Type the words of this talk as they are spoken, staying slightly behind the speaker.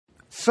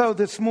So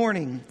this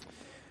morning,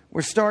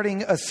 we're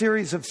starting a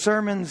series of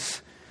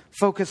sermons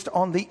focused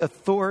on the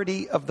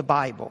authority of the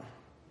Bible.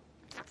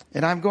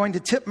 And I'm going to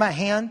tip my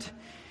hand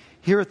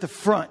here at the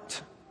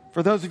front.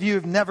 For those of you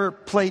who've never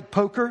played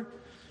poker,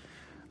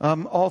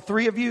 all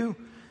three of you,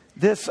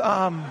 this,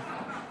 not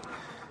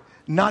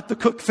the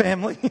Cook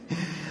family.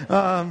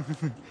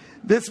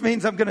 This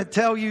means I'm going to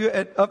tell you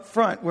up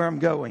front where I'm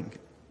going.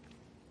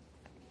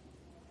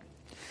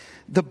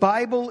 The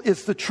Bible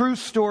is the true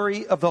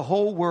story of the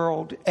whole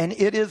world, and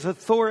it is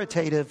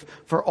authoritative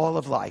for all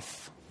of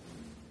life.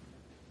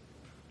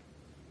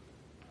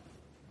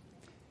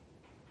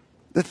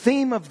 The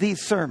theme of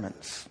these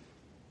sermons,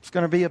 it's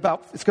going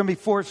to be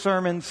 4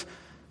 sermons.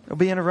 It'll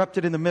be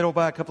interrupted in the middle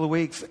by a couple of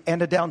weeks,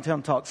 and a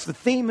downtown talks. The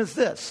theme is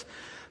this: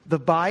 the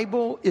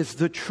Bible is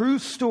the true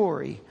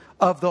story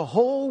of the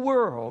whole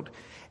world,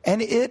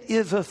 and it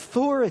is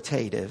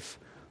authoritative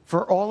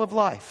for all of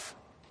life.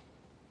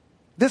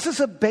 This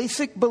is a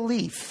basic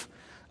belief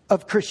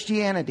of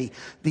Christianity.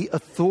 The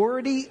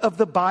authority of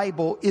the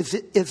Bible is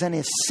an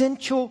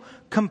essential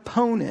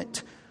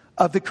component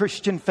of the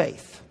Christian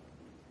faith.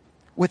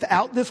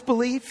 Without this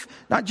belief,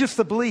 not just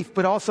the belief,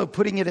 but also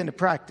putting it into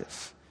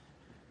practice,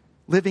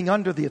 living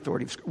under the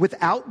authority of Scripture.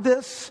 Without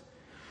this,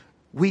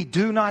 we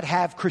do not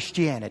have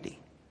Christianity.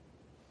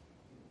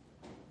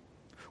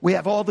 We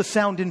have all the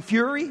sound and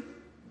fury,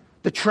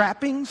 the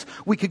trappings.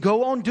 We could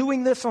go on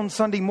doing this on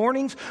Sunday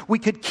mornings. We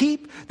could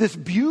keep this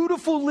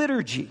beautiful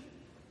liturgy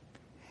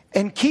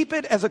and keep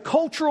it as a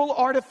cultural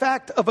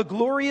artifact of a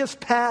glorious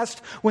past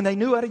when they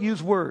knew how to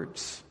use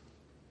words.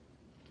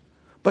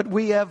 But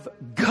we have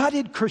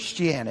gutted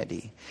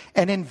Christianity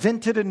and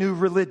invented a new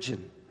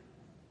religion.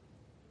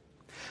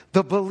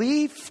 The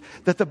belief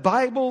that the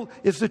Bible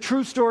is the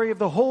true story of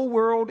the whole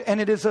world and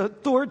it is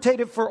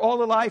authoritative for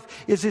all of life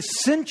is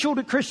essential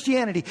to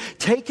Christianity.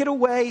 Take it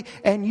away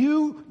and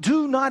you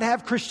do not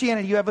have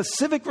Christianity. You have a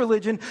civic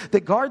religion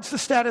that guards the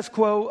status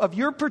quo of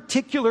your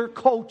particular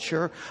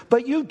culture,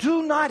 but you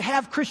do not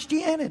have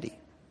Christianity.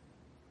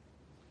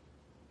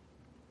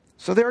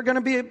 So there are going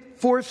to be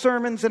 4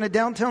 sermons and a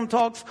downtown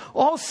talks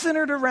all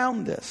centered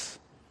around this.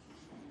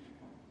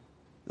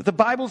 The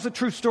Bible's the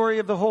true story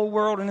of the whole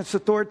world and it's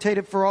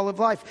authoritative for all of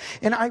life.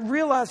 And I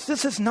realize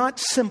this is not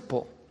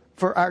simple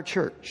for our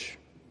church.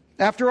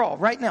 After all,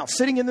 right now,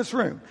 sitting in this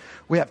room,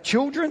 we have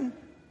children,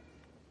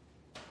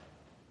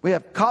 we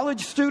have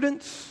college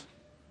students,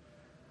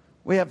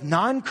 we have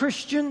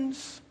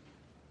non-Christians,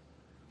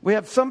 we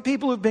have some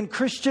people who've been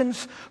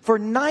Christians for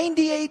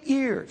 98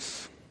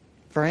 years.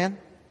 Fran?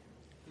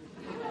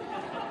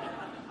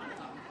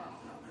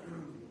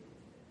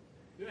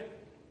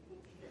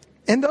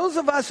 And those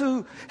of us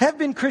who have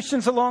been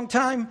Christians a long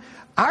time,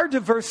 our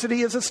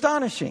diversity is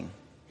astonishing.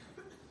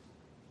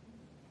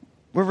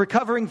 We're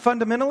recovering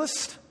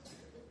fundamentalists,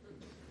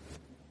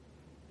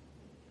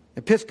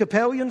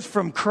 Episcopalians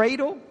from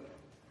cradle,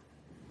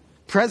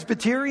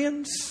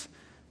 Presbyterians,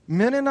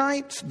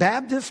 Mennonites,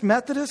 Baptists,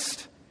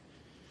 Methodists.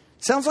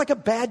 Sounds like a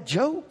bad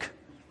joke.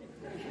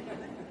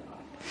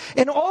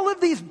 In all of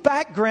these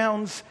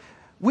backgrounds,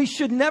 we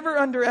should never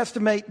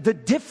underestimate the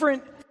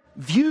different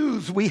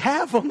views we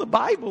have on the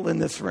Bible in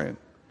this room.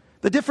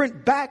 The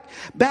different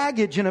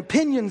baggage and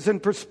opinions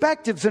and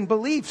perspectives and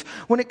beliefs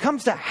when it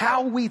comes to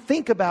how we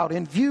think about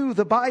and view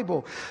the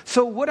Bible.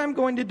 So what I'm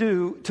going to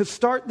do to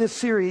start this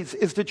series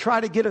is to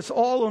try to get us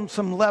all on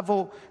some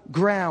level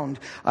ground.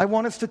 I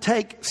want us to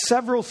take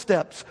several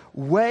steps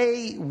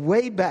way,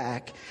 way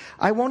back.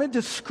 I want to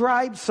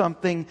describe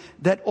something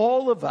that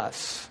all of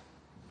us,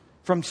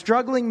 from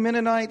struggling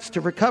Mennonites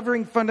to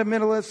recovering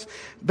fundamentalists,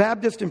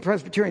 Baptists and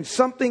Presbyterians,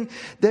 something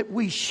that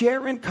we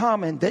share in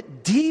common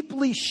that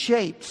deeply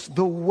shapes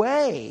the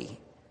way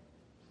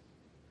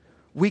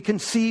we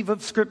conceive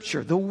of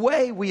Scripture, the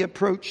way we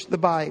approach the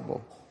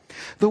Bible,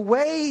 the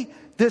way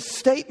this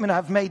statement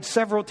I've made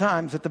several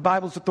times that the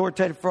Bible's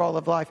authoritative for all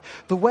of life,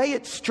 the way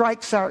it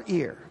strikes our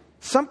ear,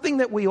 something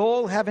that we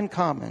all have in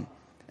common,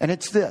 and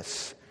it's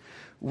this: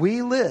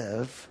 we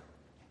live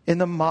in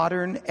the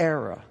modern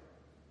era.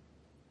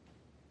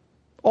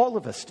 All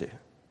of us do.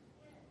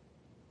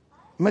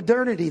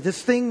 Modernity,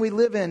 this thing we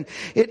live in,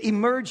 it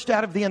emerged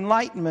out of the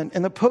Enlightenment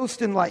and the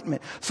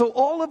post-Enlightenment. So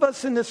all of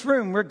us in this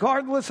room,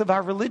 regardless of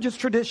our religious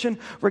tradition,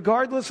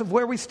 regardless of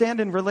where we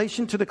stand in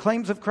relation to the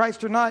claims of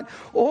Christ or not,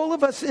 all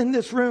of us in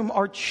this room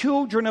are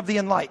children of the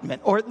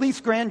Enlightenment, or at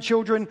least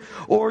grandchildren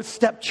or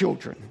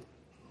stepchildren.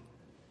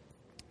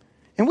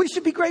 And we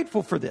should be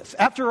grateful for this.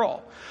 After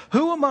all,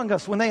 who among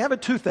us, when they have a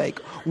toothache,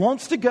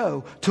 wants to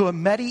go to a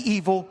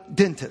medieval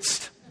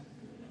dentist?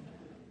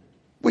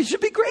 We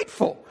should be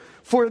grateful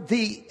for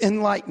the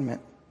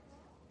Enlightenment.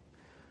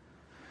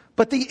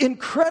 But the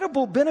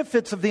incredible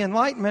benefits of the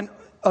Enlightenment,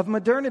 of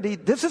modernity,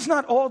 this is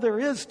not all there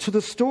is to the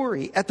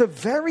story. At the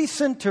very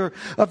center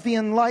of the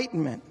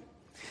Enlightenment,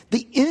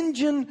 the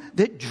engine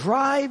that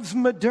drives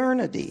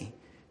modernity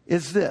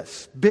is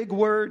this. Big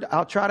word,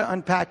 I'll try to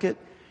unpack it.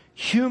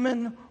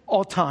 Human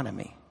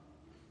autonomy.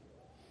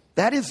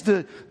 That is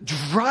the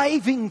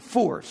driving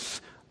force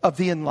of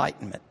the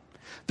Enlightenment.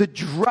 the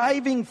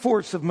driving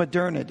force of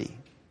modernity.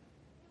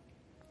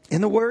 In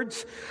the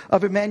words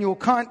of Immanuel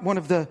Kant, one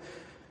of the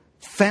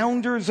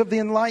founders of the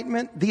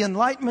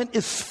Enlightenment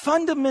is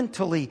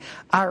fundamentally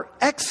our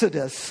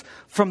exodus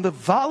from the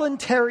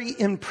voluntary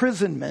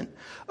imprisonment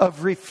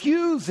of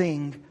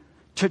refusing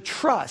to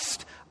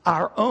trust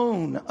our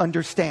own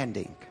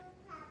understanding.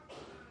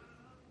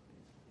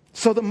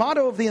 So the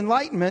motto of the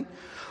Enlightenment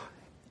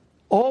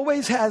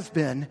always has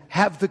been,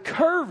 have the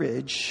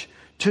courage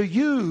to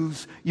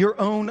use your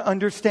own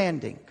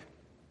understanding.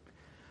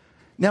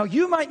 Now,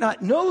 you might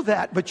not know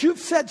that, but you've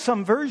said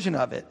some version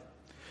of it.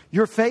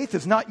 Your faith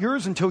is not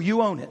yours until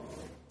you own it.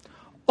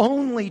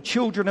 Only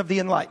children of the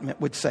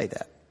Enlightenment would say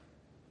that.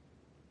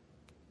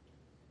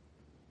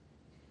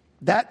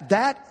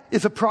 That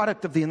is a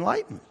product of the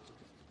Enlightenment.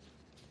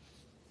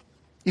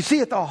 You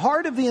see, at the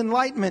heart of the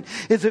Enlightenment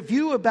is a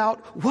view about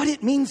what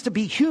it means to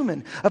be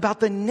human, about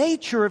the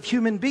nature of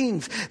human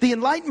beings. The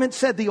Enlightenment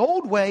said the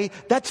old way,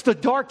 that's the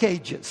Dark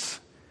Ages.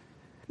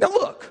 Now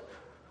look,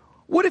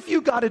 what if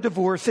you got a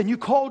divorce and you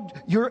called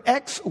your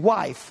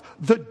ex-wife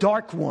the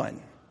Dark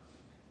One?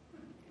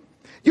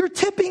 You're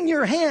tipping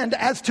your hand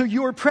as to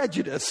your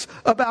prejudice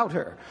about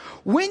her.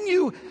 When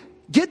you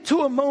get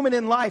to a moment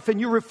in life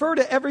and you refer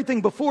to everything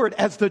before it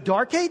as the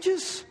Dark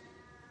Ages,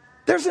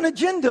 there's an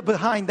agenda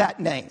behind that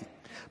name,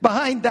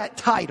 behind that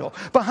title,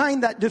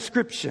 behind that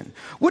description.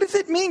 What does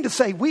it mean to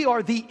say we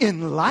are the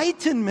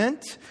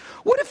Enlightenment?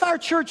 What if our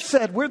church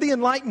said we're the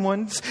enlightened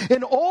ones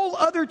and all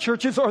other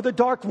churches are the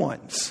dark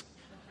ones?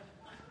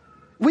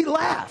 We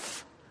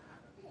laugh.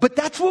 But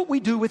that's what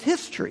we do with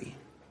history.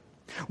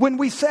 When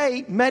we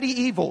say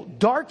medieval,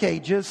 Dark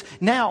Ages,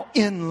 now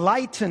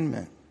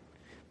Enlightenment.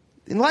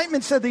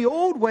 Enlightenment said the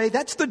old way,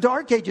 that's the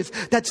Dark Ages.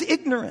 That's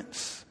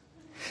ignorance.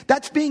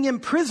 That's being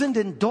imprisoned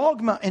in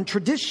dogma and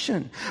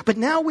tradition. But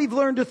now we've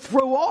learned to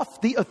throw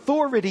off the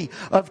authority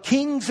of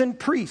kings and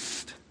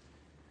priests.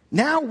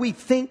 Now we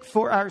think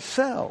for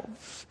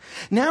ourselves.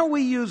 Now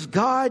we use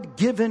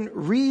God-given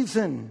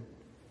reason.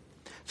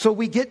 So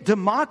we get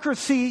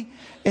democracy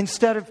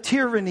instead of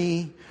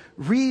tyranny,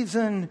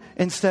 reason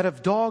instead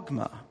of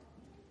dogma.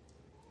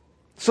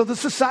 So the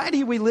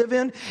society we live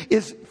in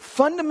is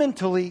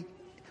fundamentally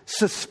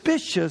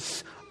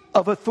suspicious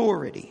of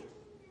authority.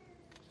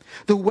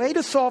 The way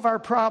to solve our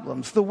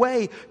problems, the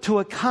way to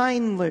a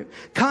kinder,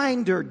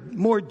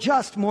 more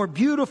just, more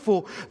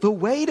beautiful, the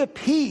way to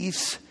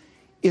peace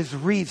is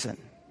reason,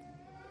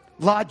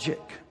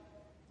 logic.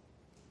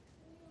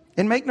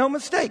 And make no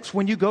mistakes,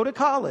 when you go to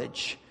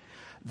college,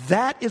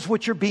 that is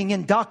what you're being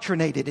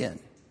indoctrinated in.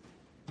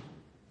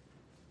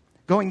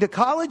 Going to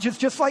college is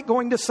just like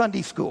going to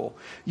Sunday school.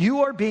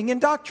 You are being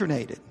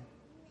indoctrinated.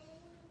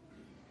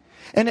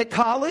 And at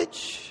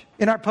college,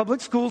 in our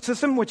public school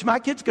system, which my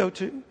kids go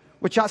to,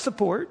 which I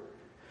support,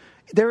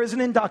 there is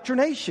an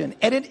indoctrination.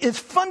 And it is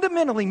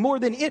fundamentally more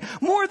than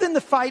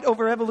the fight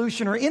over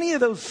evolution or any of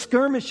those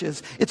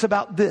skirmishes. It's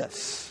about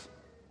this.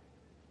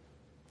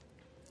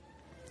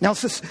 Now,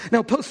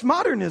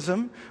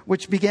 postmodernism,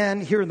 which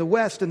began here in the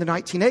West in the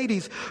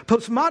 1980s,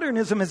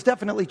 postmodernism has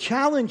definitely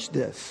challenged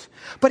this.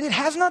 But it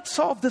has not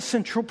solved the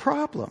central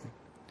problem.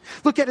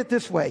 Look at it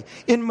this way.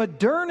 In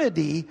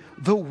modernity,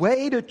 the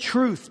way to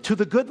truth, to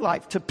the good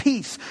life, to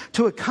peace,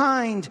 to a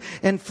kind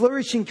and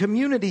flourishing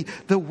community,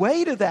 the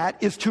way to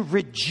that is to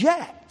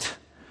reject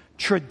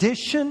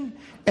tradition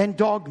and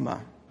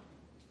dogma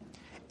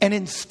and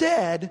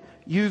instead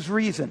use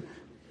reason.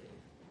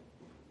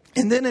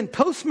 And then in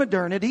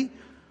postmodernity,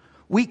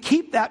 we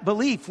keep that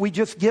belief. We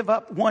just give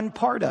up one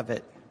part of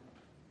it.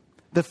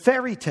 The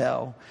fairy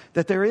tale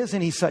that there is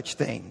any such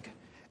thing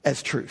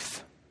as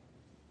truth.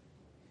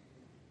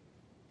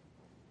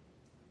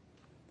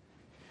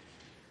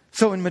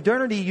 So in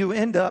modernity, you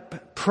end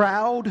up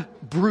proud,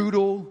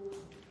 brutal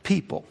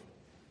people,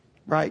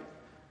 right?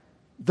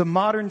 The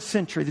modern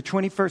century, the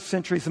 21st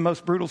century, is the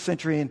most brutal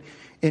century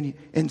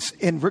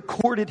in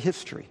recorded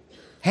history.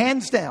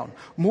 Hands down,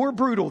 more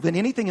brutal than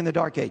anything in the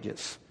Dark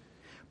Ages.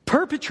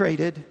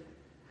 Perpetrated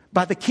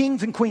by the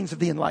kings and queens of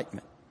the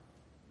Enlightenment.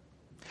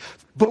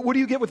 But what do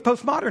you get with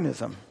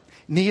postmodernism?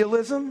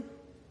 Nihilism.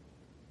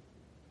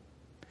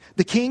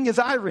 The king is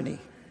irony.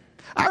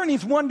 Irony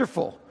is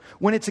wonderful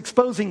when it's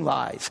exposing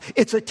lies.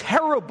 It's a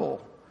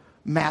terrible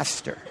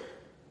master.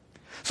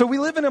 So we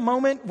live in a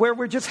moment where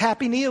we're just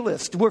happy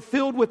nihilists. We're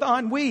filled with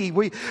ennui.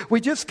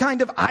 We just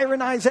kind of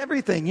ironize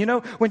everything. You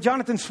know, when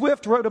Jonathan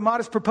Swift wrote A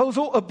Modest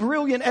Proposal, a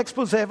brilliant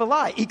expose of a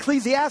lie.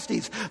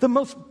 Ecclesiastes, the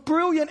most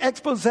brilliant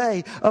expose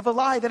of a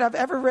lie that I've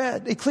ever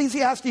read.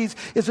 Ecclesiastes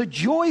is a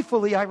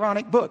joyfully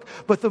ironic book.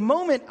 But the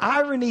moment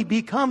irony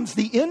becomes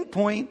the end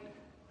point,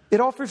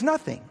 it offers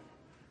nothing.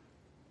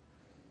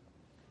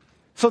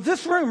 So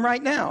this room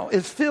right now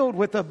is filled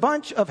with a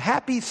bunch of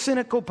happy,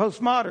 cynical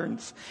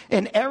postmoderns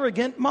and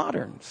arrogant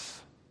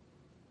moderns.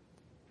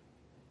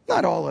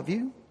 Not all of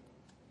you.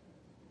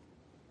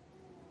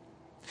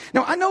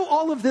 Now, I know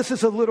all of this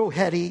is a little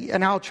heady,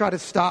 and I'll try to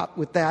stop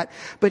with that.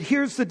 But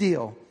here's the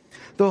deal.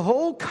 The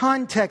whole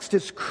context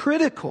is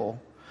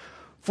critical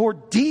for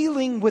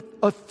dealing with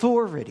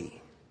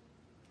authority.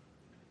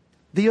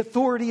 the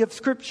authority of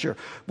Scripture.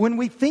 When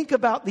we think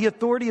about the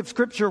authority of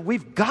Scripture,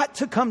 we've got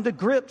to come to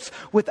grips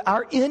with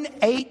our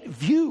innate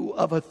view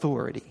of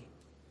authority.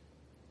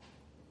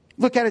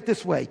 Look at it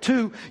this way.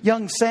 2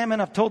 young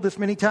salmon, I've told this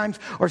many times,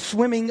 are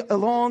swimming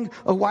along.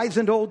 A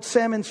wizened old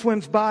salmon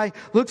swims by,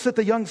 looks at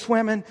the young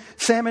salmon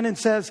and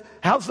says,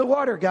 "How's the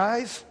water,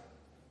 guys?"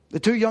 The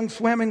 2 young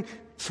swimming.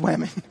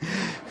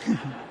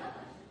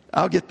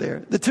 I'll get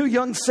there. The 2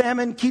 young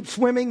salmon keep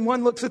swimming.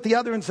 One looks at the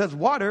other and says,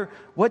 "Water?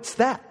 What's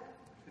that?"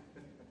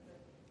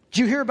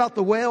 Did you hear about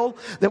the whale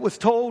that was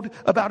told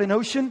about an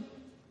ocean?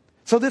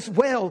 So this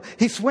whale,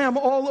 he swam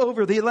all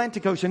over the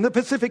Atlantic Ocean, the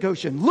Pacific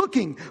Ocean,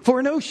 looking for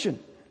an ocean.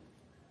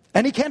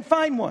 And he can't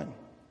find one.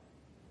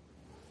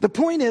 The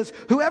point is,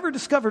 whoever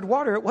discovered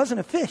water, it wasn't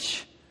a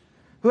fish.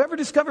 Whoever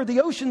discovered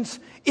the oceans,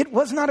 it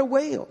was not a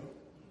whale.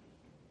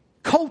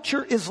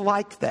 Culture is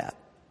like that.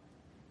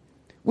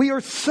 We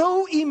are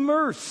so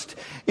immersed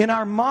in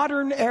our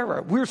modern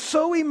era. We're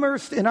so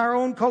immersed in our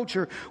own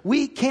culture,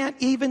 we can't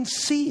even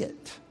see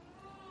it.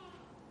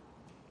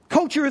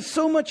 Culture is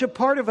so much a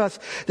part of us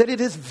that it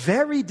is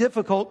very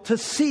difficult to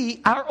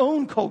see our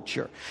own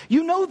culture.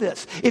 You know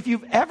this. If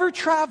you've ever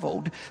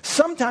traveled,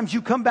 sometimes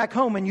you come back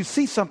home and you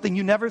see something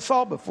you never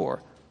saw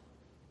before.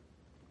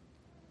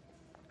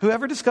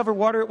 Whoever discovered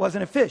water, it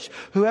wasn't a fish.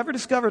 Whoever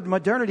discovered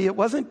modernity, it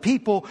wasn't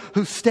people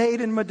who stayed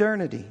in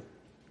modernity.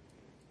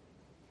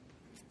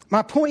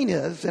 My point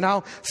is, and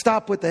I'll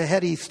stop with the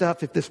heady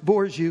stuff if this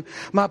bores you.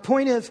 My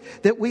point is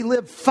that we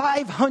live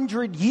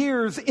 500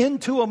 years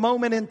into a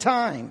moment in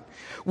time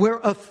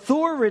where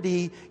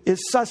authority is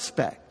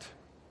suspect.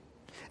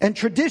 And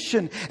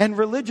tradition and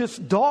religious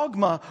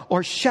dogma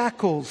are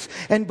shackles.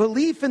 And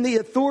belief in the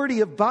authority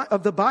of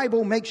the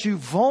Bible makes you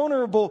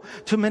vulnerable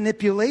to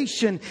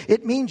manipulation.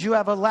 It means you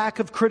have a lack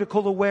of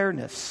critical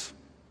awareness.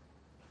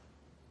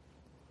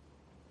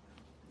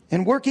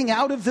 And working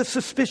out of the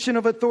suspicion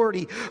of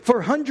authority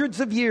for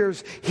hundreds of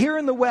years, here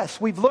in the West,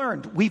 we've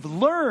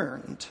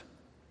learned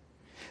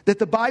that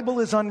the Bible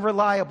is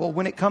unreliable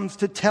when it comes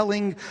to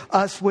telling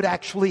us what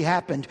actually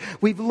happened.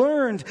 We've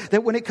learned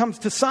that when it comes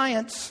to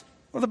science,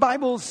 well, the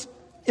Bible's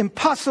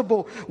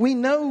impossible. We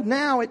know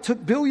now it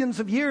took billions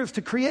of years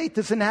to create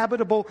this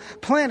inhabitable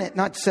planet,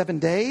 not 7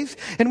 days.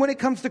 And when it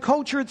comes to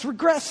culture, it's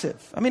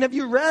regressive. I mean, have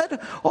you read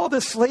all the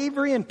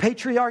slavery and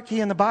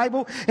patriarchy in the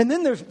Bible? And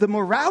then there's the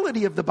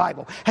morality of the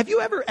Bible. Have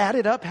you ever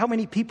added up how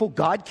many people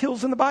God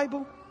kills in the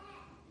Bible?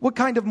 What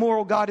kind of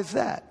moral God is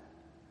that?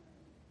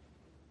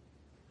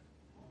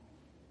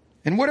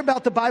 And what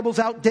about the Bible's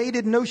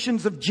outdated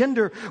notions of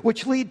gender,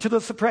 which lead to the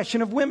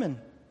suppression of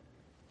women?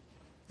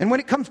 And when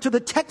it comes to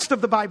the text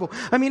of the Bible,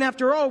 I mean,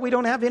 after all, we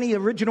don't have any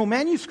original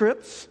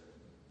manuscripts.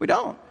 We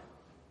don't.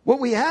 What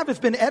we have has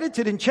been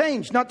edited and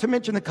changed, not to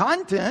mention the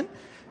content,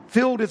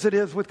 filled as it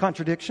is with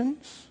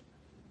contradictions.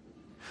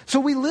 So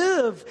we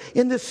live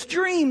in this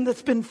stream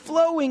that's been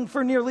flowing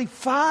for nearly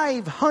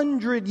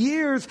 500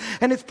 years,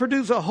 and it's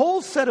produced a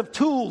whole set of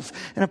tools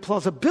and a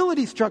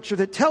plausibility structure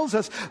that tells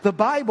us the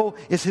Bible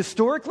is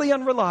historically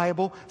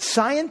unreliable,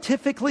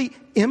 scientifically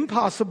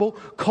impossible,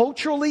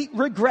 culturally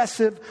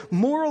regressive,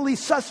 morally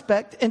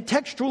suspect, and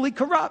textually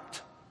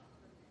corrupt.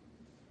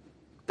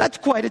 That's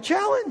quite a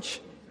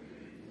challenge.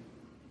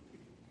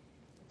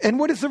 And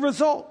what is the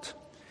result?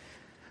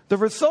 The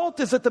result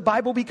is that the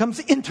Bible becomes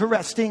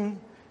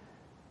interesting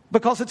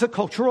because it's a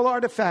cultural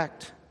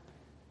artifact.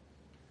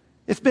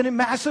 It's been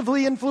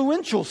massively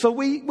influential, so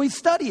we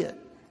study it.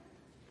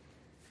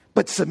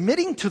 But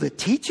submitting to the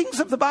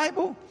teachings of the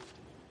Bible,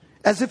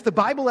 as if the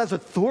Bible has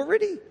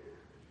authority?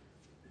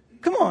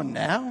 Come on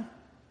now.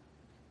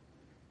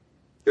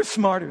 You're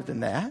smarter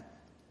than that.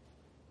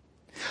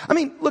 I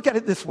mean, look at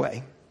it this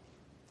way.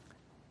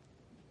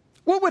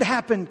 What would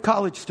happen,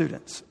 college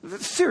students?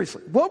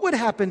 Seriously, what would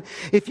happen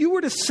if you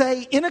were to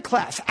say in a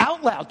class,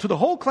 out loud, to the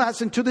whole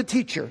class and to the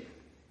teacher,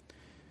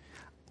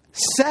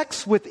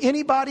 sex with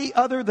anybody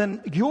other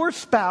than your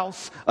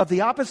spouse of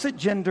the opposite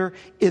gender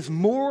is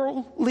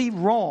morally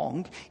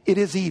wrong. It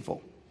is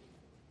evil.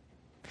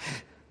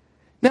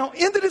 Now,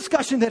 in the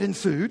discussion that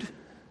ensued,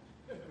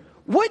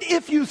 what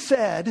if you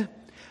said,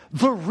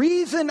 the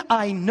reason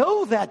I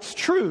know that's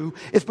true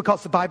is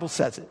because the Bible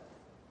says it?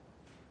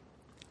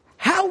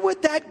 How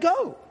would that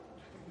go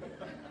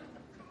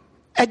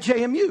at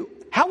JMU?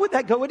 How would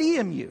that go at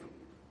EMU?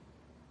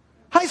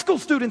 High school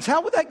students,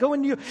 how would that go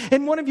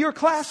in one of your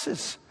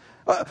classes?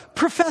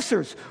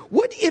 Professors,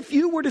 what if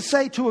you were to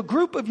say to a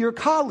group of your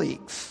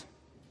colleagues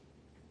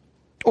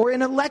or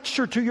in a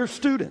lecture to your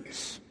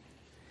students,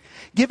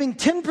 giving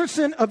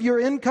 10% of your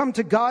income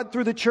to God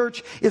through the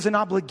church is an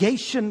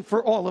obligation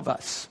for all of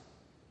us?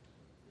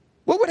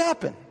 What would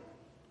happen?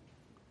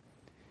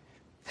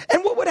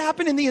 And what would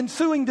happen in the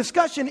ensuing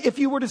discussion if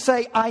you were to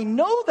say, I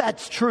know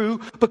that's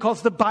true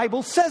because the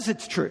Bible says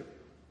it's true?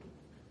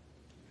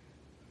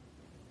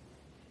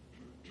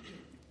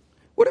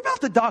 What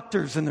about the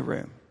doctors in the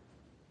room?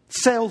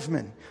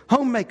 Salesmen,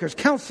 homemakers,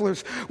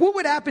 counselors. What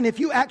would happen if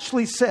you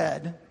actually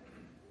said,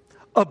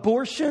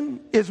 abortion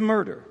is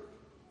murder?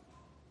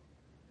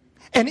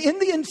 And in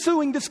the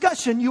ensuing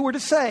discussion, you were to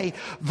say,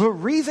 the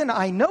reason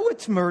I know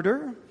it's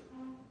murder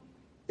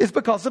is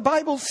because the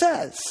Bible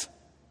says.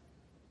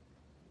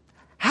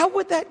 How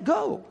would that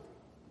go?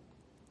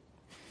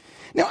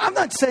 Now, I'm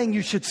not saying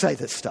you should say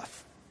this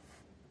stuff.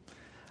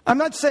 I'm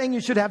not saying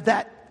you should have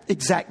that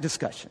exact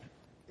discussion.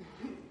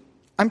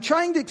 I'm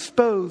trying to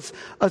expose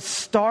a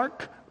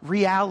stark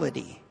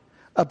reality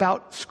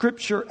about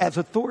Scripture as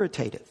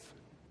authoritative.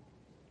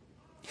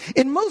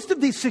 In most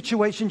of these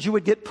situations, you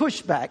would get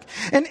pushback.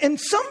 And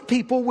some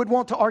people would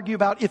want to argue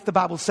about if the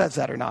Bible says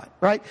that or not,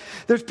 right?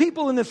 There's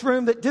people in this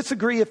room that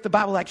disagree if the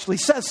Bible actually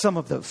says some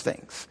of those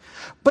things.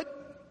 But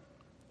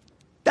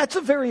that's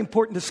a very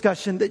important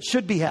discussion that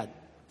should be had.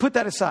 Put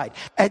that aside.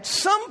 At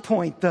some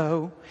point,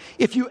 though,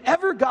 if you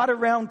ever got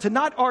around to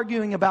not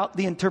arguing about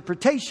the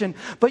interpretation,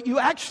 but you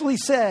actually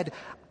said,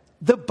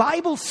 the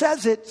Bible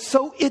says it,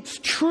 so it's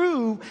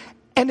true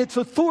and it's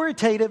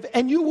authoritative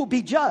and you will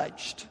be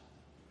judged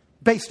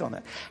based on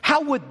that.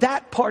 How would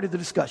that part of the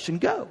discussion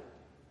go?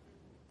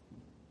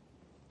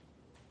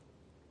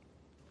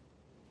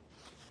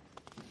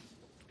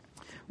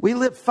 We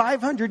live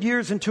 500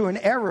 years into an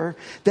era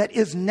that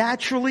is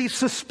naturally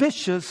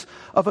suspicious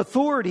of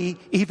authority,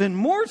 even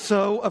more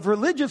so of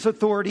religious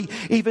authority,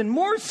 even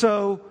more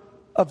so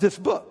of this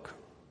book.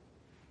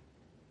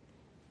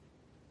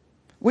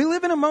 We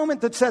live in a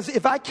moment that says,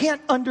 if I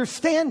can't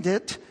understand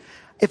it,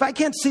 if I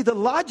can't see the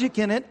logic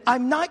in it,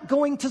 I'm not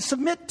going to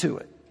submit to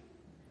it.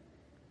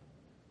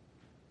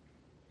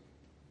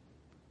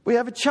 We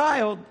have a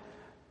child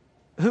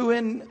who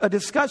in a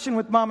discussion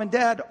with mom and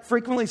dad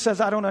frequently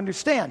says, I don't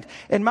understand.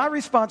 And my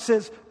response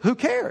is, who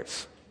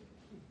cares?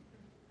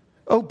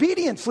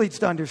 Obedience leads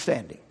to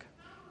understanding.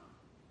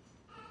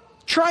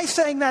 Try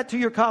saying that to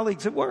your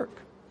colleagues at work.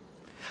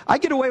 I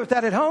get away with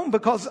that at home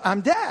because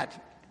I'm dad.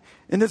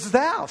 And this is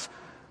the house.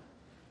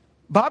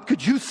 Bob,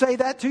 could you say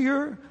that to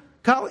your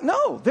colleague?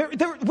 No,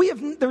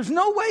 there's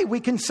no way we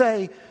can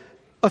say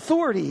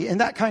authority in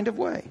that kind of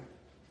way.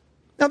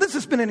 Now, this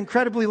has been an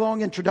incredibly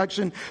long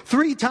introduction,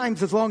 3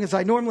 times as long as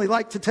I normally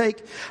like to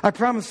take. I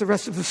promise the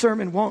rest of the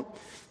sermon won't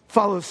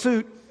follow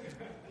suit.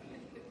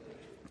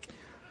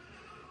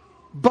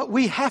 But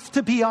we have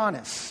to be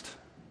honest.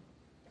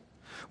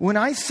 When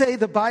I say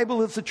the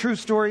Bible is the true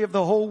story of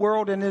the whole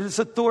world and it is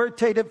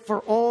authoritative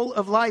for all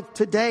of life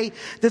today,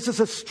 this is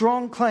a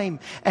strong claim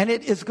and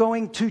it is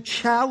going to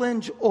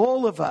challenge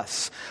all of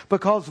us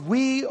because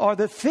we are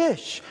the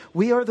fish,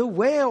 we are the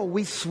whale,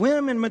 we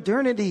swim in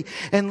modernity.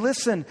 And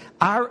listen,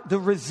 the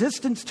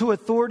resistance to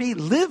authority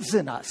lives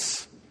in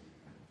us.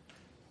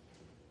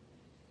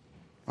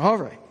 All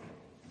right,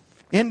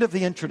 end of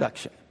the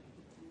introduction.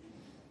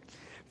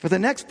 For the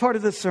next part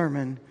of the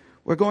sermon,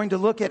 we're going to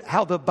look at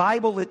how the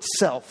Bible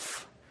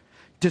itself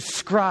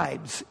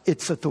describes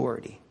its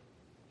authority.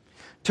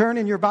 Turn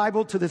in your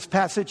Bible to this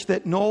passage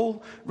that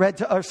Noel read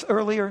to us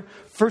earlier,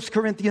 1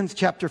 Corinthians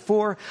chapter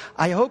 4.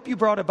 I hope you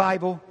brought a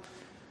Bible.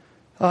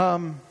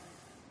 We'll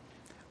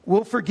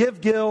forgive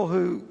Gil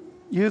who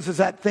uses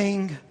that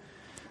thing.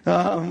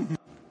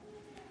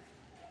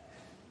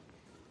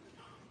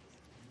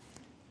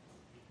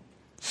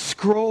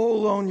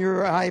 Scroll on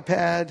your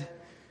iPad.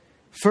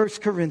 1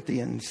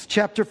 Corinthians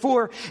chapter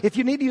 4. If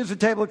you need to use a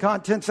table of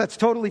contents, that's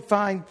totally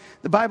fine.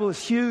 The Bible is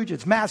huge.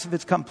 It's massive.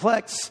 It's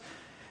complex.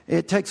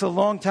 It takes a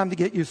long time to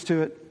get used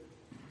to it.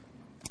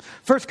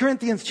 1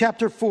 Corinthians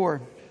chapter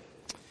 4.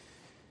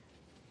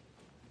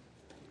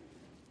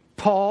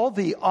 Paul,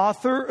 the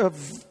author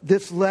of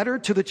this letter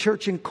to the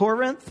church in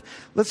Corinth,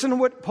 listen to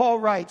what Paul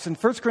writes in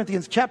 1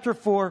 Corinthians chapter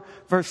 4,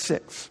 verse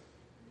 6.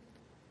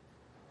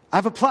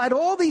 I've applied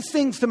all these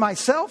things to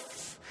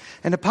myself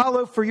and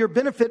Apollo for your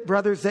benefit,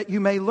 brothers, that you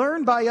may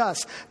learn by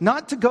us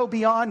not to go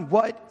beyond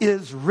what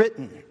is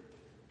written.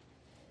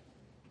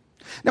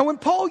 Now, when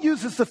Paul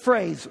uses the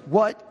phrase,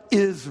 what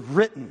is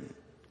written,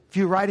 if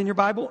you write in your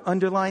Bible,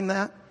 underline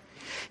that.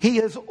 He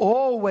is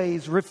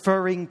always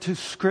referring to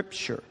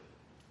Scripture.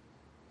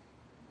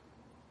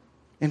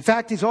 In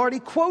fact, he's already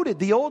quoted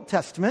the Old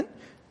Testament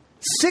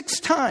 6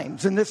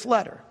 times in this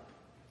letter.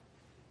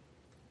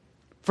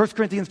 1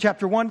 Corinthians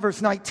chapter 1,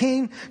 verse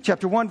 19,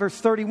 chapter 1, verse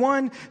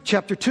 31,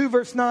 chapter 2,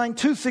 verse 9,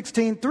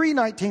 2:16,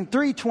 3:19,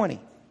 3:20.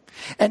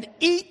 And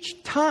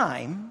each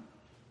time,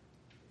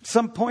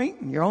 some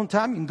point in your own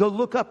time, you can go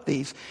look up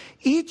these.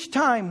 Each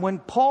time when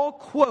Paul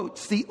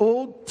quotes the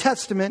Old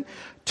Testament,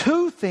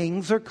 2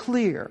 things are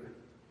clear.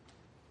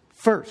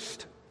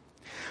 First,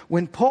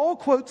 when Paul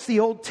quotes the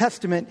Old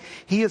Testament,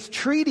 he is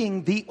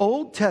treating the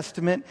Old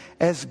Testament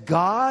as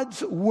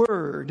God's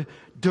word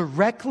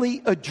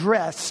directly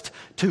addressed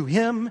to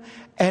him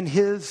and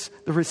the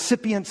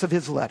recipients of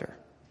his letter.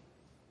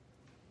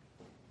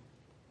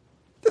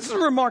 This is a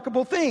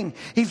remarkable thing.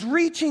 He's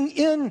reaching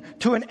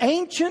into an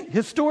ancient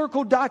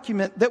historical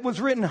document that was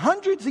written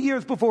hundreds of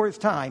years before his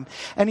time,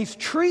 and he's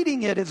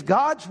treating it as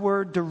God's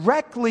word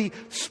directly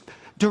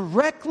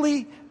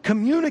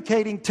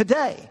communicating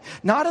today.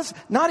 Not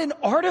an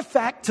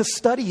artifact to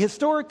study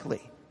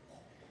historically.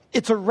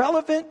 It's a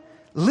relevant,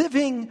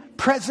 living,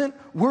 present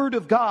word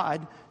of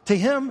God to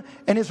him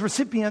and his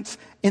recipients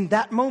in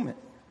that moment.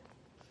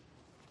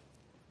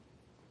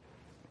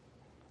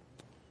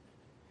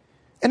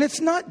 And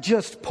it's not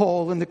just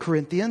Paul and the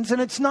Corinthians,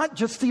 and it's not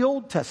just the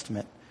Old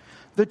Testament.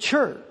 The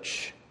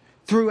church,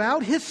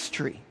 throughout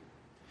history,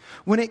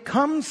 when it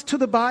comes to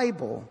the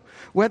Bible,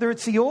 whether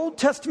it's the Old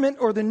Testament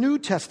or the New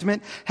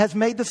Testament, has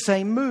made the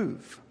same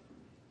move.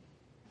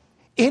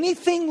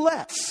 Anything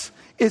less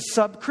is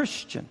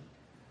sub-Christian.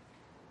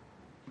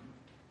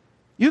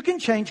 You can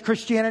change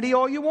Christianity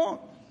all you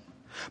want.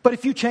 But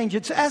if you change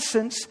its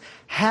essence,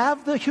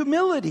 have the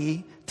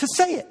humility to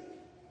say it.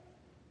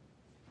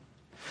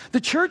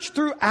 The church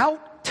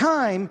throughout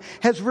time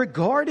has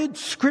regarded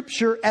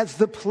Scripture as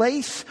the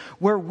place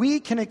where we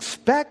can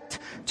expect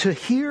to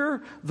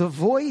hear the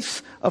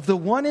voice of the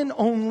one and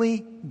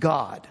only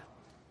God.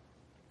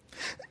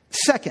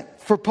 Second,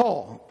 for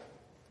Paul,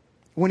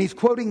 when he's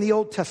quoting the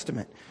Old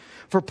Testament,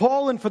 for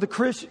Paul and for the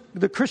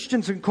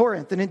Christians in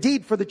Corinth, and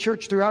indeed for the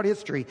church throughout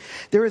history,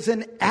 there is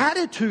an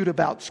attitude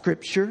about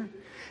Scripture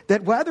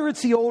that whether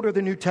it's the Old or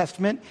the New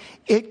Testament,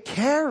 it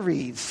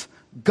carries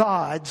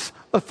God's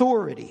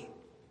authority.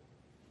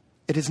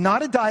 It is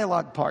not a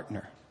dialogue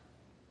partner.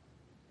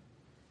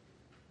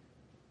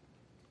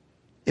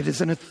 It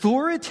is an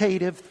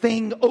authoritative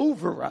thing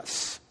over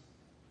us.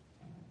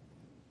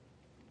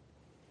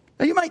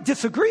 Now, you might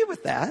disagree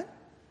with that,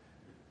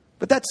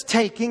 but that's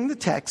taking the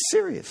text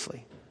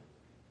seriously.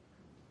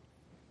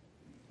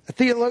 A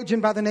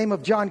theologian by the name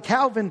of John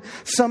Calvin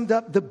summed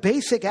up the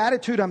basic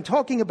attitude I'm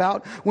talking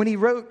about when he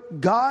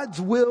wrote, God's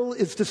will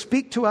is to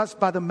speak to us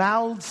by the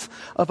mouths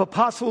of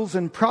apostles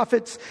and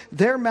prophets.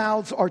 Their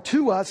mouths are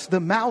to us the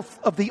mouth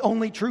of the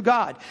only true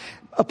God.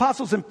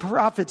 Apostles and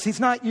prophets, he's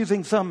not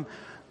using some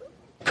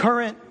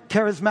current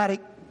charismatic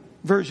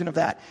version of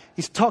that.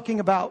 He's talking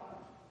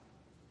about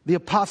the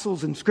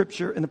apostles in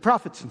Scripture and the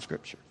prophets in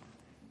Scripture.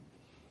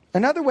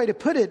 Another way to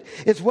put it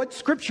is what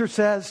Scripture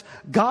says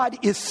God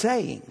is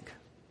saying.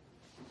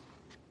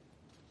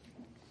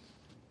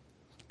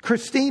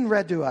 Christine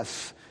read to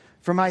us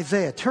from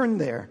Isaiah. Turn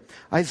there.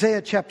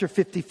 Isaiah chapter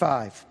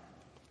 55.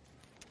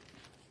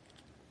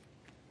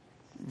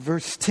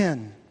 Verse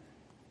 10.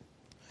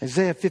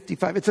 Isaiah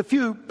 55. It's a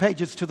few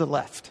pages to the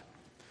left.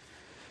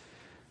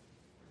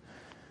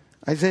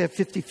 Isaiah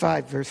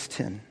 55 verse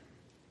 10.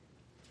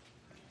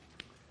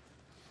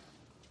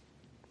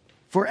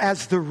 For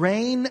as the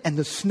rain and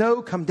the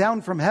snow come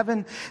down from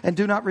heaven and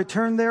do not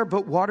return there,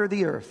 but water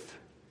the earth,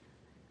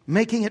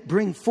 making it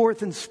bring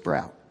forth and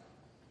sprout,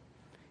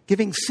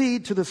 giving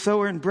seed to the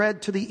sower and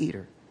bread to the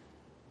eater.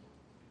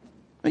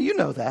 Now, you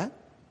know that.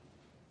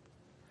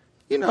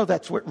 You know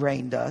that's what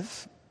rain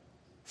does.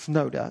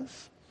 Snow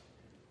does.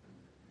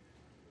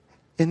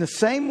 In the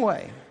same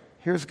way,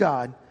 here's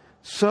God,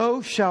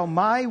 so shall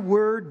my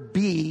word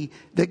be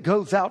that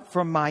goes out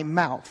from my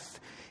mouth.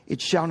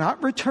 It shall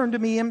not return to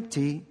me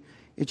empty.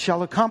 It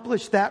shall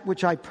accomplish that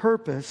which I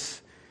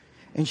purpose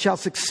and shall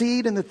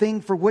succeed in the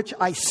thing for which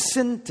I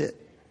sent it.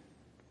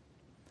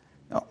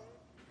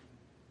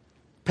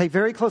 Pay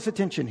very close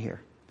attention here.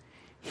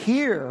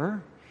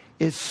 Here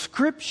is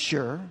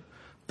Scripture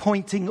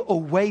pointing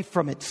away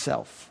from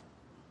itself.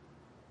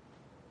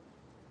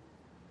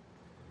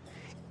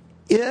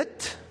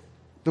 It,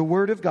 the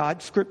Word of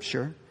God,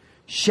 Scripture,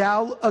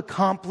 shall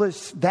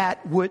accomplish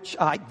that which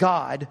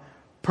God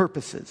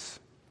purposes.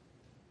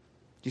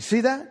 Do you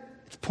see that?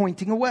 It's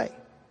pointing away.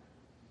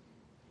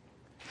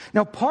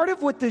 Now, part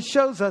of what this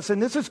shows us,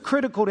 and this is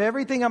critical to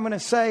everything I'm going to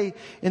say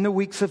in the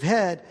weeks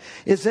ahead,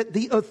 is that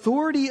the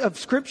authority of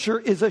Scripture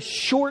is a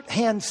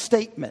shorthand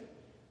statement.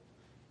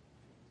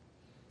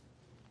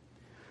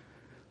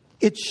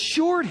 It's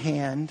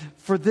shorthand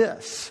for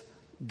this: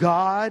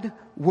 God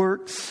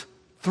works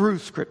through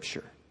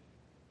Scripture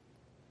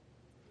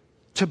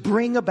to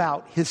bring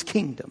about His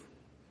kingdom.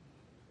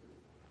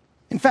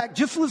 In fact,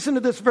 just listen to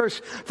this verse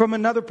from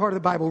another part of the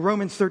Bible,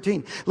 Romans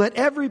 13. Let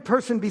every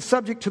person be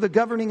subject to the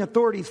governing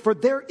authorities, for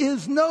there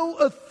is no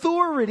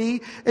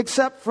authority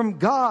except from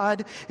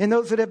God and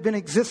those that have been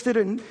existed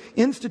and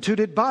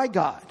instituted by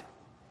God.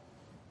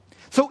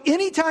 So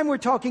anytime we're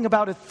talking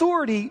about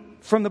authority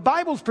from the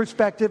Bible's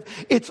perspective,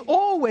 it's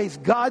always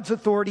God's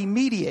authority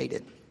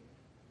mediated.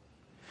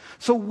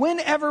 So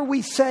whenever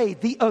we say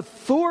the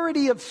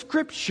authority of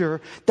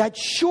Scripture,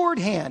 that's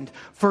shorthand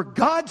for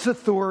God's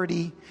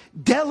authority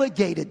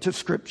delegated to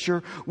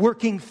Scripture,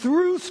 working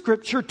through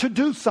Scripture to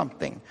do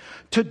something,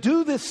 to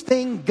do this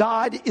thing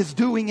God is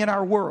doing in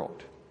our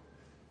world.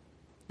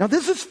 Now,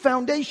 this is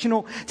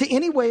foundational to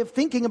any way of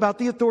thinking about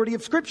the authority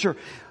of Scripture.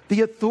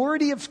 The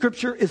authority of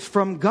Scripture is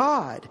from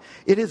God.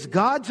 It is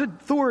God's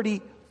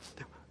authority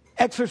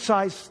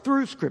exercised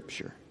through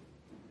Scripture.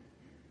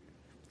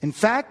 In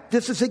fact,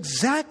 this is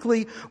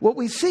exactly what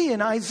we see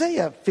in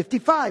Isaiah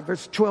 55,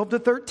 verse 12 to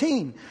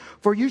 13.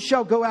 For you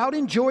shall go out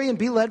in joy and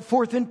be led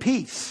forth in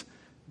peace.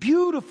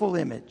 Beautiful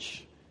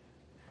image.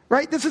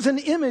 Right? This is an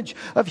image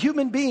of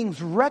human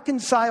beings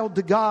reconciled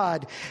to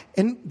God.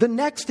 And the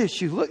next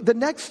issue, look, the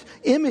next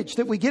image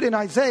that we get in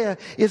Isaiah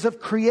is of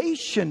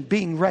creation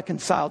being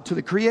reconciled to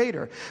the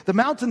Creator. The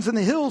mountains and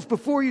the hills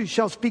before you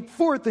shall speak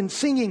forth in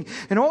singing,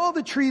 and all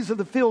the trees of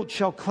the field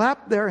shall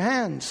clap their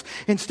hands.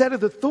 Instead of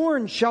the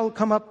thorn shall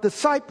come up the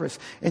cypress.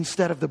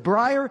 Instead of the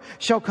briar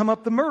shall come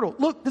up the myrtle.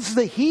 Look, this is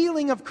the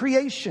healing of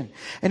creation.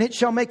 And it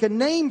shall make a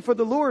name for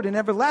the Lord, an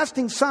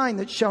everlasting sign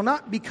that shall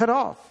not be cut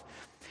off.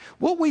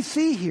 What we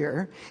see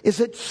here is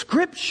that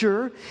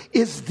Scripture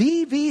is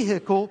the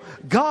vehicle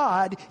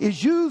God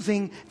is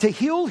using to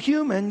heal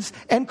humans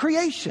and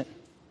creation.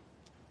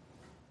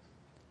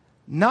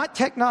 Not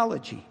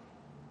technology,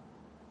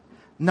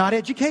 not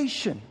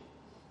education,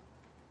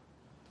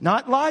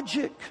 not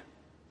logic,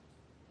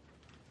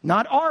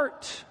 not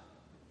art,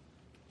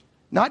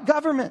 not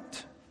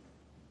government.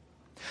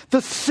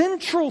 The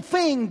central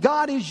thing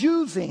God is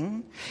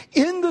using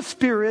in the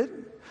Spirit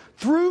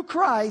through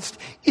Christ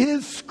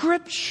is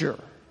Scripture.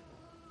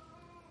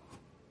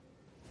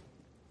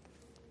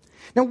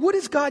 Now, what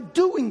is God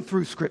doing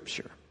through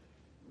Scripture?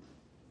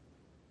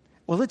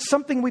 Well, it's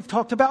something we've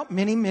talked about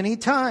many, many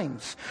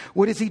times.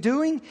 What is He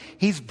doing?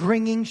 He's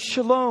bringing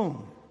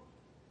shalom.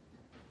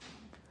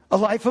 A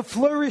life of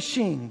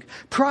flourishing,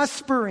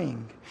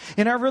 prospering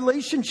in our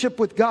relationship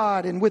with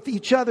God and with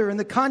each other in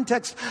the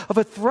context of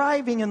a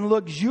thriving and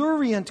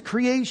luxuriant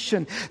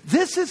creation.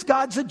 This is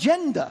God's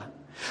agenda.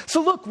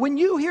 So look, when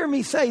you hear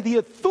me say the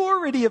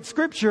authority of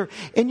Scripture,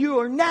 and you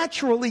are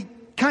naturally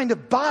kind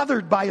of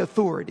bothered by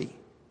authority,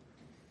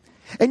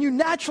 and you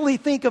naturally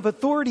think of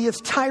authority as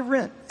a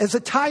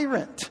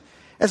tyrant,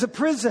 as a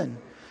prison,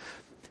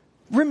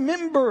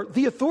 remember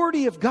the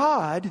authority of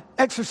God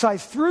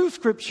exercised through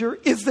Scripture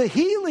is the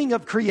healing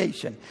of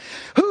creation.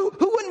 Who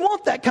wouldn't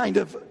want that kind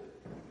of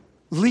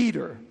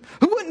leader?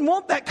 Who wouldn't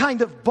want that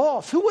kind of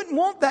boss? Who wouldn't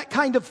want that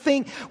kind of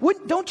thing?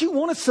 Don't you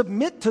want to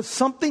submit to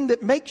something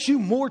that makes you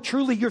more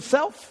truly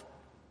yourself?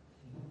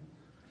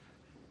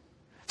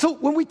 So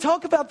when we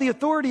talk about the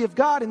authority of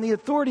God and the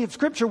authority of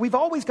Scripture, we've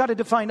always got to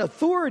define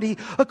authority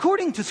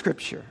according to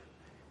Scripture.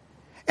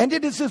 And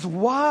it is this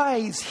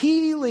wise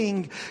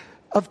healing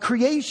of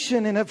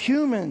creation and of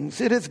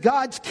humans. It is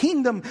God's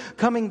kingdom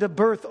coming to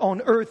birth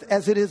on earth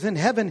as it is in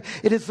heaven.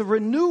 It is the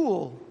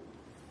renewal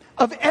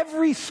of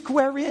every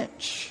square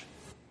inch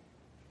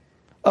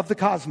of the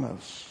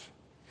cosmos.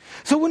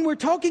 So when we're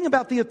talking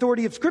about the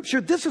authority of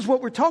Scripture, this is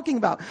what we're talking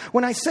about.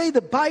 When I say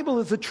the Bible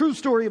is the true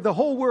story of the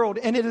whole world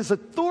and it is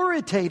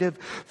authoritative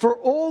for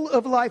all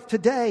of life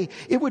today,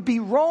 it would be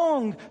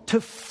wrong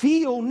to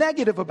feel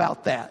negative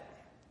about that.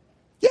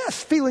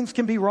 Yes, feelings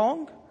can be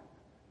wrong.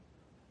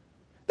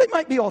 They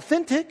might be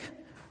authentic,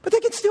 but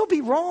they can still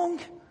be wrong.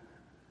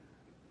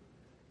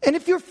 And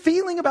if your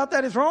feeling about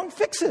that is wrong,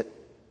 fix it.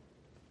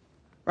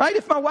 Right?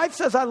 If my wife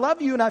says, I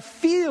love you, and I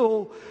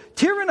feel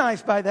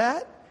tyrannized by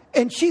that,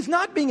 and she's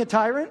not being a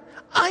tyrant,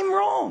 I'm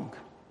wrong.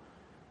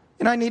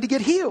 And I need to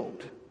get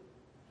healed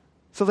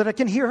so that I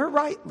can hear her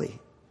rightly.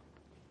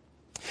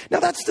 Now,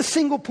 that's the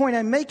single point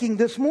I'm making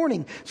this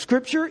morning.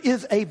 Scripture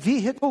is a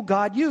vehicle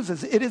God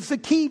uses. It is the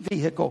key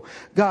vehicle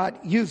God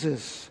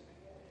uses.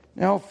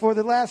 Now, for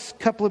the last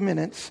couple of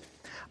minutes,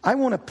 I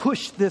want to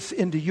push this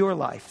into your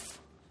life.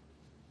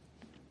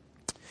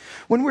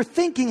 When we're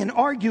thinking and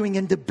arguing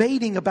and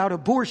debating about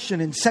abortion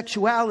and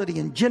sexuality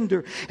and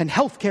gender and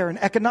healthcare and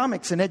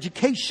economics and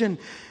education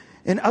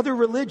and other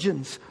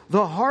religions,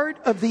 the heart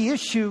of the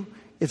issue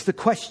is the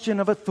question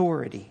of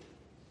authority.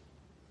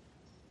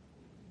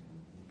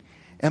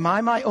 Am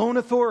I my own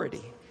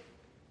authority?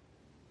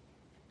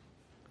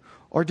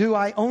 Or do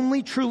I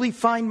only truly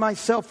find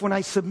myself when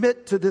I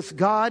submit to this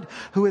God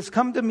who has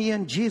come to me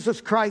in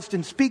Jesus Christ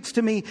and speaks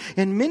to me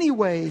in many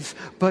ways,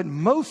 but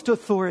most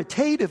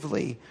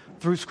authoritatively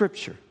through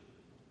Scripture?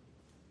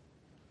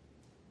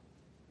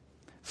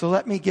 So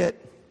let me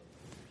get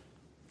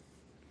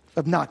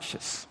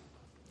obnoxious.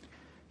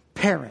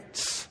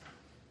 Parents,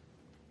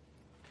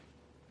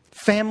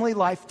 family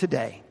life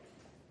today,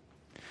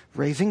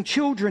 raising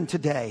children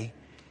today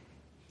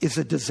is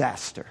a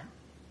disaster.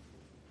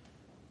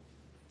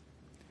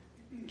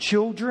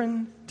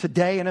 Children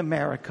today in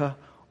America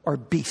are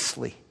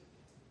beastly.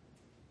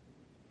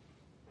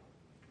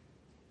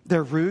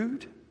 They're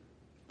rude.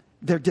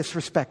 They're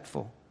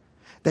disrespectful.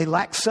 They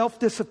lack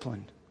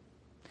self-discipline.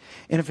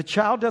 And if a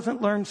child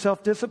doesn't learn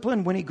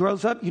self-discipline when he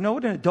grows up, you know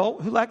what an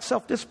adult who lacks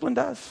self-discipline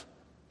does?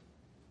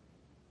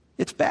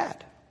 It's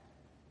bad.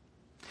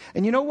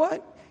 And you know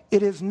what?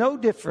 It is no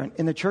different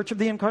in the Church of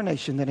the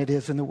Incarnation than it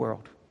is in the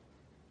world.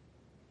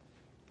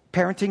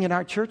 Parenting in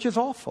our church is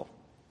awful.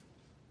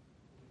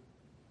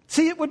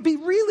 See, it would be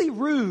really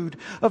rude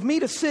of me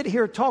to sit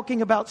here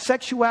talking about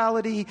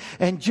sexuality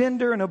and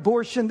gender and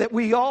abortion that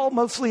we all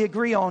mostly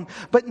agree on,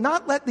 but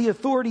not let the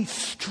authority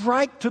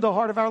strike to the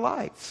heart of our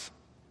lives.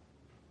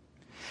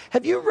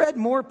 Have you read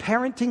more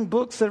parenting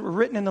books that were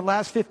written in the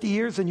last 50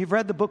 years than you've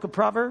read the book of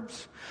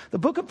Proverbs? The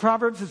book of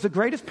Proverbs is the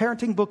greatest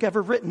parenting book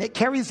ever written. It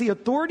carries the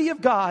authority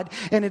of God,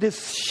 and it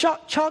is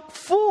chock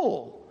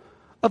full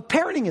of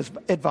parenting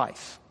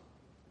advice.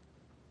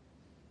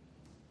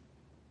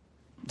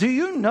 Do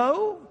you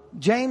know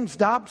James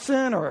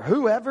Dobson or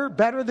whoever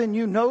better than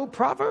you know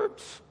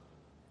Proverbs?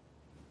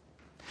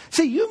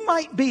 See, you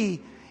might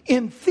be,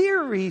 in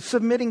theory,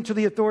 submitting to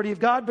the authority of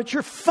God, but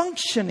you're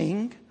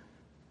functioning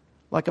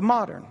like a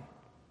modern.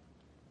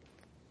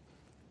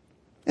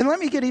 And let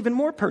me get even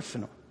more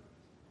personal.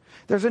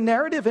 There's a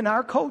narrative in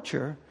our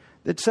culture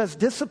that says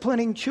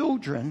disciplining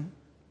children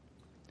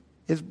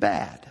is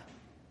bad.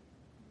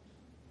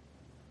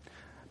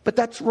 But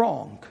that's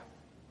wrong.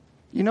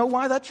 You know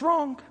why that's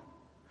wrong?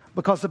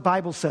 Because the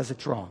Bible says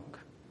it's wrong.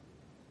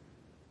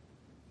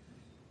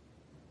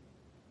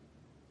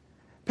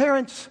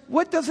 Parents,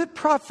 what does it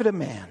profit a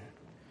man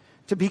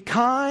to be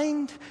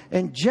kind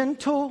and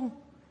gentle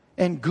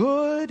and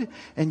good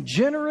and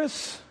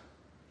generous,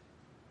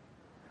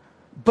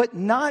 but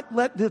not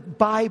let the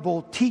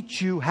Bible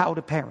teach you how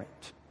to parent?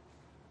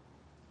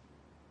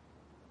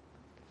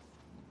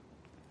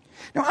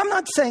 Now, I'm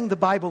not saying the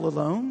Bible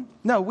alone.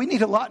 No, we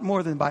need a lot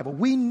more than the Bible.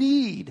 We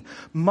need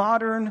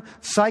modern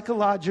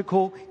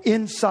psychological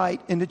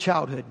insight into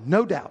childhood,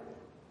 no doubt.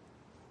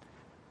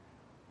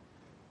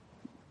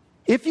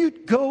 If you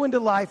go into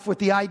life with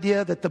the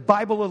idea that the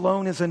Bible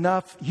alone is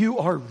enough, you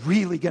are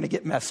really going to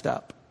get messed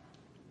up.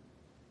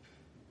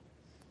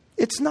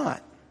 It's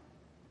not.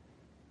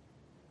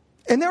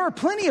 And there are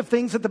plenty of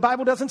things that the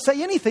Bible doesn't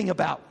say anything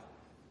about.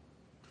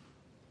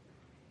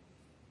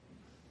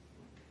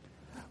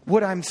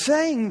 What I'm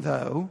saying,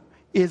 though,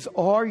 is,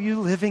 are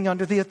you living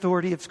under the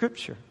authority of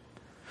Scripture?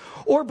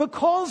 Or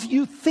because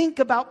you think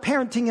about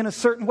parenting in a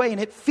certain way and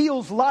it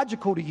feels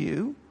logical to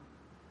you,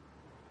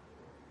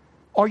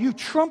 are you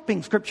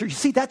trumping Scripture? You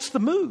see, that's the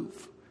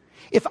move.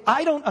 If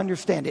I don't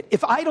understand it,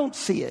 if I don't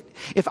see it,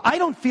 if I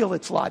don't feel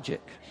its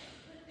logic,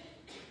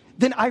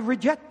 then I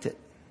reject it.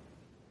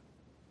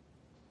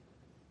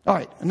 All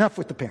right, enough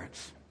with the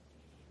parents.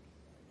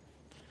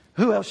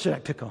 Who else should I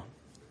pick on?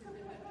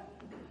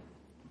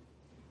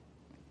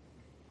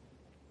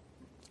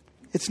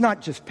 It's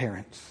not just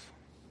parents.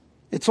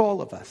 It's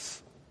all of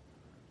us.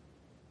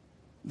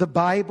 The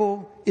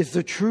Bible is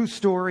the true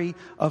story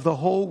of the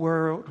whole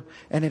world,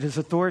 and it is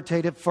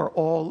authoritative for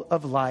all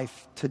of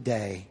life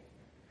today.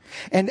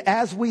 And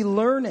as we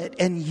learn it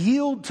and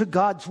yield to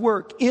God's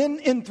work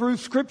in and through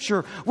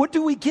Scripture, what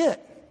do we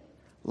get?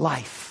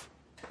 Life.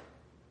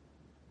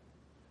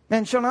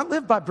 Man shall not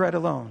live by bread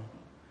alone,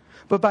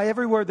 but by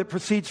every word that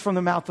proceeds from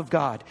the mouth of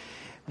God.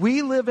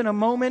 We live in a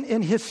moment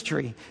in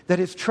history that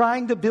is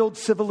trying to build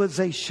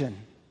civilization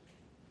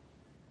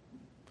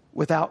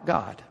without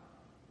God.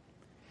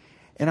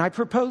 And I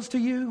propose to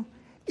you,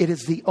 it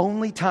is the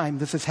only time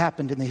this has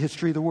happened in the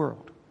history of the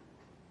world.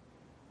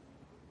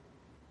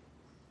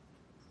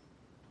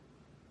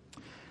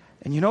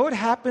 And you know what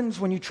happens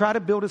when you try to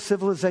build a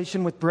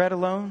civilization with bread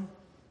alone?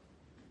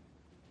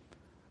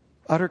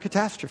 Utter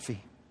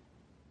catastrophe.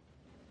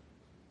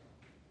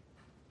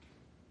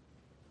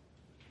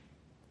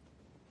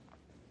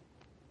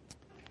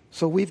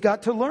 So we've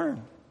got to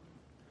learn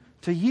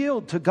to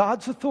yield to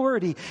God's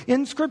authority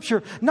in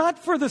Scripture, not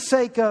for the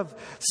sake of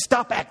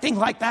stop acting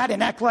like that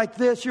and act like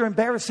this, you're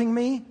embarrassing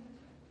me,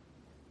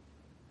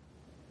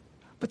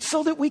 but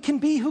so that we can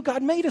be who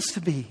God made us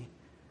to be,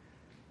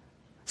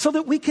 so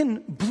that we can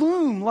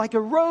bloom like a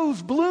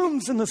rose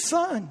blooms in the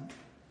sun,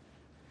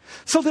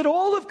 so that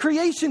all of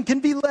creation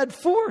can be led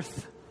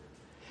forth,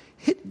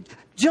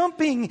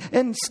 jumping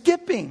and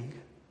skipping,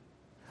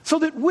 so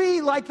that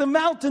we, like the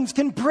mountains,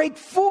 can break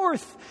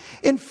forth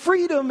in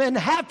freedom and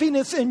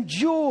happiness and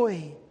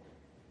joy.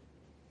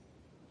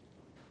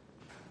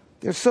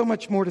 There's so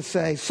much more to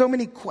say. So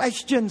many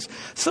questions,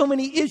 so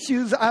many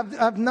issues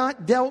I've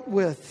not dealt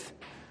with.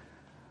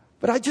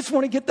 But I just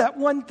want to get that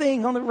one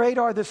thing on the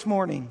radar this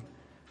morning.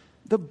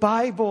 The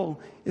Bible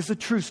is the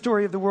true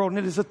story of the world, and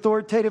it is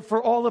authoritative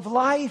for all of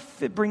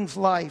life. It brings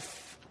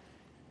life.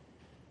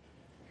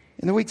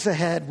 In the weeks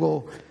ahead,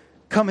 we'll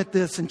come at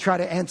this and try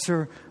to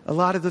answer a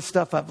lot of the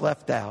stuff I've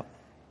left out.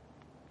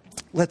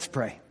 Let's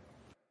pray.